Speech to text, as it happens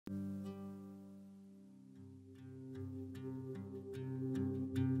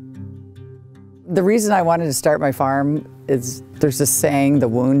The reason I wanted to start my farm is there's a saying, the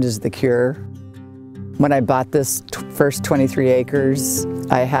wound is the cure. When I bought this first 23 acres,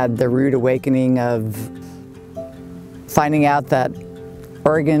 I had the rude awakening of finding out that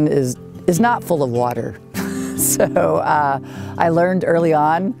Oregon is not full of water. So I learned early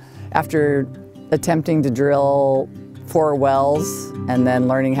on, after attempting to drill 4 wells and then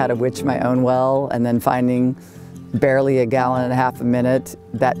learning how to witch my own well and then finding barely 1.5 gallons a minute,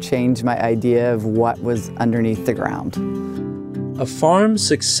 that changed my idea of what was underneath the ground. A farm's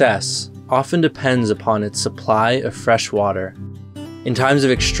success often depends upon its supply of fresh water. In times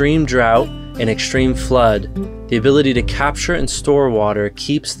of extreme drought and extreme flood, the ability to capture and store water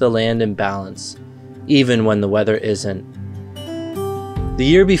keeps the land in balance, even when the weather isn't. The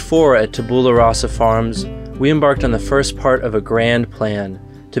year before at Tabula Rasa Farms, we embarked on the first part of a grand plan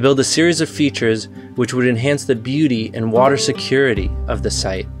to build a series of features which would enhance the beauty and water security of the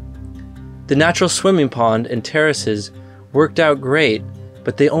site. The natural swimming pond and terraces worked out great,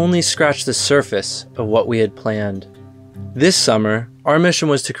 but they only scratched the surface of what we had planned. This summer, our mission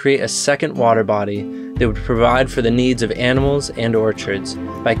was to create a second water body that would provide for the needs of animals and orchards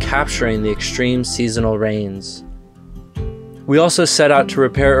by capturing the extreme seasonal rains. We also set out to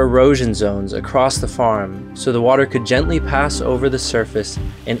repair erosion zones across the farm so the water could gently pass over the surface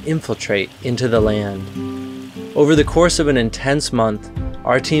and infiltrate into the land. Over the course of an intense month,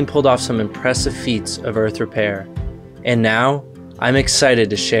 our team pulled off some impressive feats of earth repair. And now, I'm excited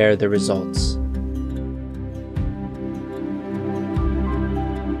to share the results.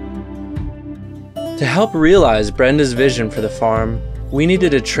 To help realize Brenda's vision for the farm, we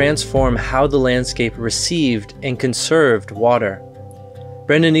needed to transform how the landscape received and conserved water.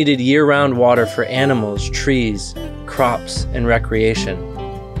 Brenda needed year-round water for animals, trees, crops, and recreation.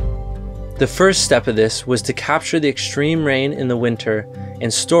 The first step of this was to capture the extreme rain in the winter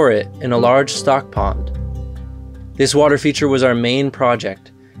and store it in a large stock pond. This water feature was our main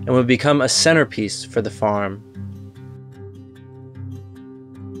project and would become a centerpiece for the farm.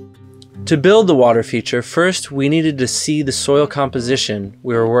 To build the water feature, first we needed to see the soil composition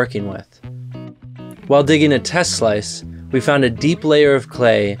we were working with. While digging a test slice, we found a deep layer of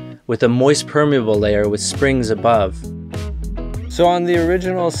clay with a moist permeable layer with springs above. So on the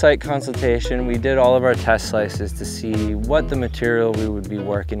original site consultation, we did all of our test slices to see what the material we would be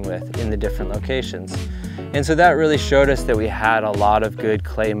working with in the different locations. And so that really showed us that we had a lot of good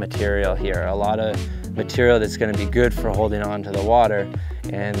clay material here, a lot of material that's going to be good for holding on to the water,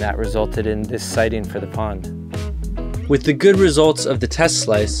 and that resulted in this siting for the pond. With the good results of the test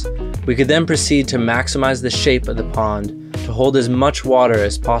slice, we could then proceed to maximize the shape of the pond to hold as much water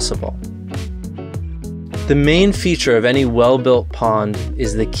as possible. The main feature of any well-built pond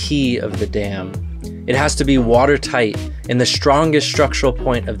is the key of the dam. It has to be watertight and the strongest structural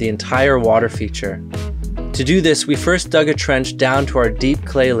point of the entire water feature. To do this, we first dug a trench down to our deep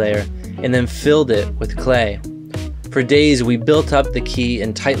clay layer and then filled it with clay. For days, we built up the key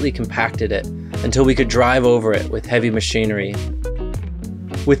and tightly compacted it until we could drive over it with heavy machinery.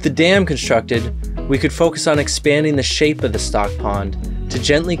 With the dam constructed, we could focus on expanding the shape of the stock pond to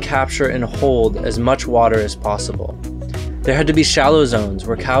gently capture and hold as much water as possible. There had to be shallow zones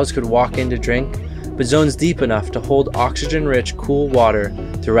where cows could walk in to drink, but zones deep enough to hold oxygen-rich, cool water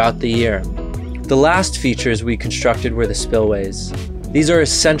throughout the year. The last features we constructed were the spillways. These are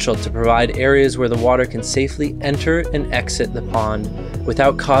essential to provide areas where the water can safely enter and exit the pond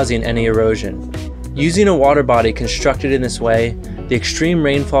without causing any erosion. Using a water body constructed in this way, the extreme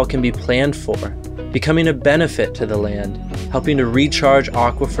rainfall can be planned for, becoming a benefit to the land, helping to recharge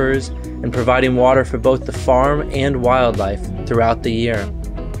aquifers and providing water for both the farm and wildlife throughout the year.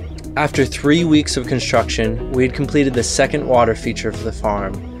 After 3 weeks of construction, we had completed the second water feature for the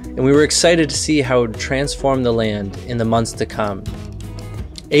farm, and we were excited to see how it would transform the land in the months to come.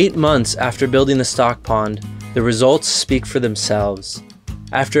 8 months after building the stock pond, the results speak for themselves.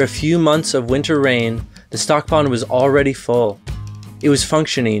 After a few months of winter rain, the stock pond was already full. It was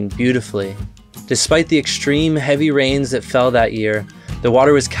functioning beautifully. Despite the extreme heavy rains that fell that year, the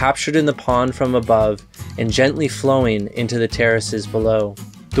water was captured in the pond from above and gently flowing into the terraces below.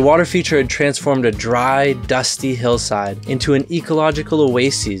 The water feature had transformed a dry, dusty hillside into an ecological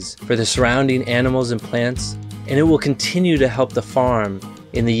oasis for the surrounding animals and plants, and it will continue to help the farm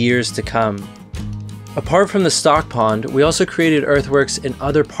in the years to come. Apart from the stock pond, we also created earthworks in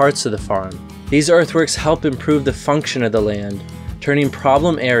other parts of the farm. These earthworks help improve the function of the land, turning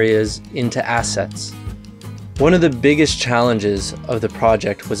problem areas into assets. One of the biggest challenges of the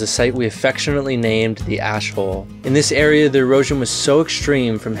project was a site we affectionately named the Ash Hole. In this area, the erosion was so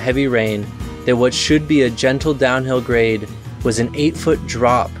extreme from heavy rain that what should be a gentle downhill grade was an 8-foot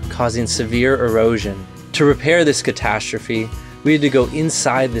drop causing severe erosion. To repair this catastrophe, we had to go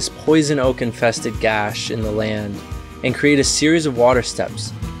inside this poison oak infested gash in the land and create a series of water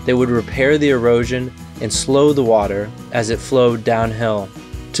steps that would repair the erosion and slow the water as it flowed downhill.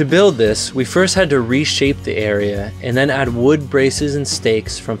 To build this, we first had to reshape the area and then add wood braces and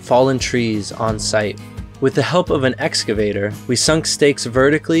stakes from fallen trees on site. With the help of an excavator, we sunk stakes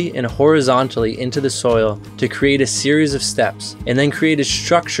vertically and horizontally into the soil to create a series of steps, and then created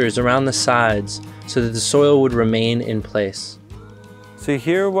structures around the sides so that the soil would remain in place. So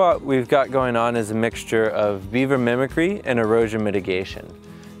here what we've got going on is a mixture of beaver mimicry and erosion mitigation.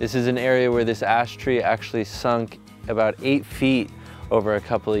 This is an area where this ash tree actually sunk about 8 feet over a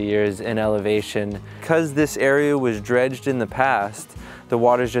couple of years in elevation. Because this area was dredged in the past, the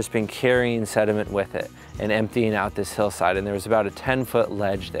water's just been carrying sediment with it and emptying out this hillside, and there was about a 10-foot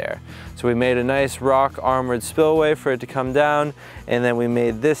ledge there. So we made a nice rock armored spillway for it to come down, and then we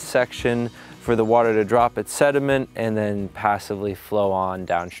made this section for the water to drop its sediment and then passively flow on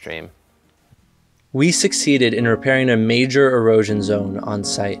downstream. We succeeded in repairing a major erosion zone on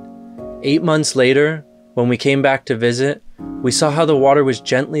site. 8 months later, when we came back to visit, we saw how the water was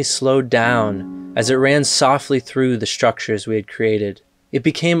gently slowed down as it ran softly through the structures we had created. It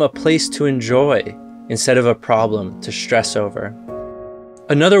became a place to enjoy instead of a problem to stress over.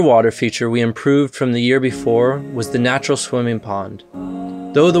 Another water feature we improved from the year before was the natural swimming pond.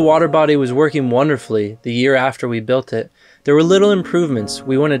 Though the water body was working wonderfully the year after we built it, there were little improvements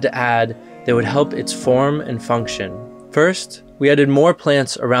we wanted to add that would help its form and function. First, we added more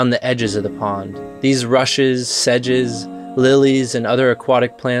plants around the edges of the pond. These rushes, sedges, lilies, and other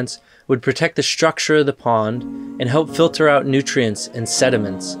aquatic plants would protect the structure of the pond and help filter out nutrients and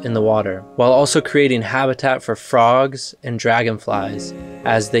sediments in the water, while also creating habitat for frogs and dragonflies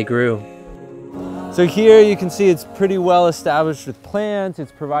as they grew. So here you can see it's pretty well established with plants.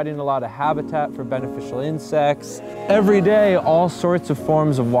 It's providing a lot of habitat for beneficial insects. Every day, all sorts of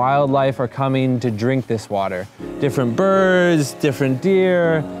forms of wildlife are coming to drink this water. Different birds, different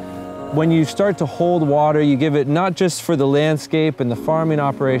deer. When you start to hold water, you give it not just for the landscape and the farming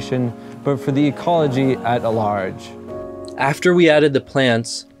operation, but for the ecology at large. After we added the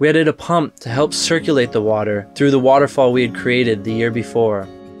plants, we added a pump to help circulate the water through the waterfall we had created the year before.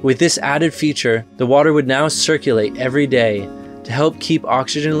 With this added feature, the water would now circulate every day to help keep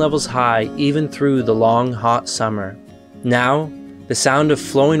oxygen levels high even through the long, hot summer. Now, the sound of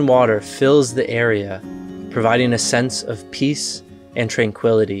flowing water fills the area, providing a sense of peace and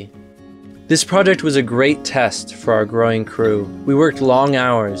tranquility. This project was a great test for our growing crew. We worked long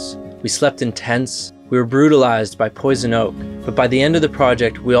hours, we slept in tents, we were brutalized by poison oak, but by the end of the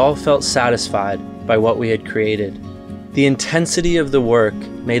project, we all felt satisfied by what we had created. The intensity of the work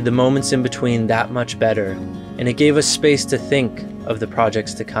made the moments in between that much better, and it gave us space to think of the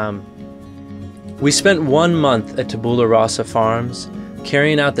projects to come. We spent 1 month at Tabula Farms,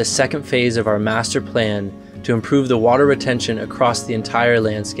 carrying out the second phase of our master plan to improve the water retention across the entire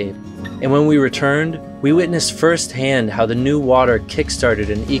landscape. And when we returned, we witnessed firsthand how the new water kickstarted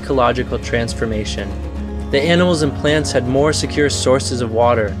an ecological transformation. The animals and plants had more secure sources of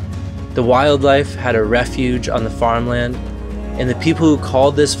water. The wildlife had a refuge on the farmland, and the people who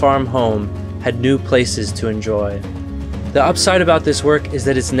called this farm home had new places to enjoy. The upside about this work is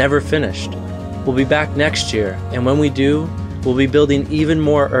that it's never finished. We'll be back next year, and when we do, we'll be building even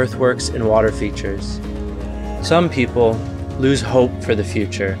more earthworks and water features. Some people lose hope for the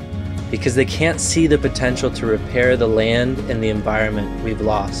future because they can't see the potential to repair the land and the environment we've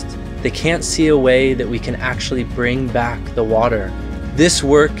lost. They can't see a way that we can actually bring back the water. This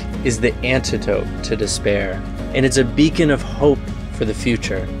work is the antidote to despair, and it's a beacon of hope for the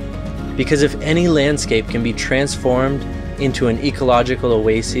future. Because if any landscape can be transformed into an ecological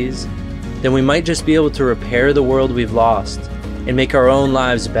oasis, then we might just be able to repair the world we've lost and make our own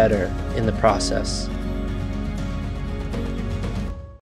lives better in the process.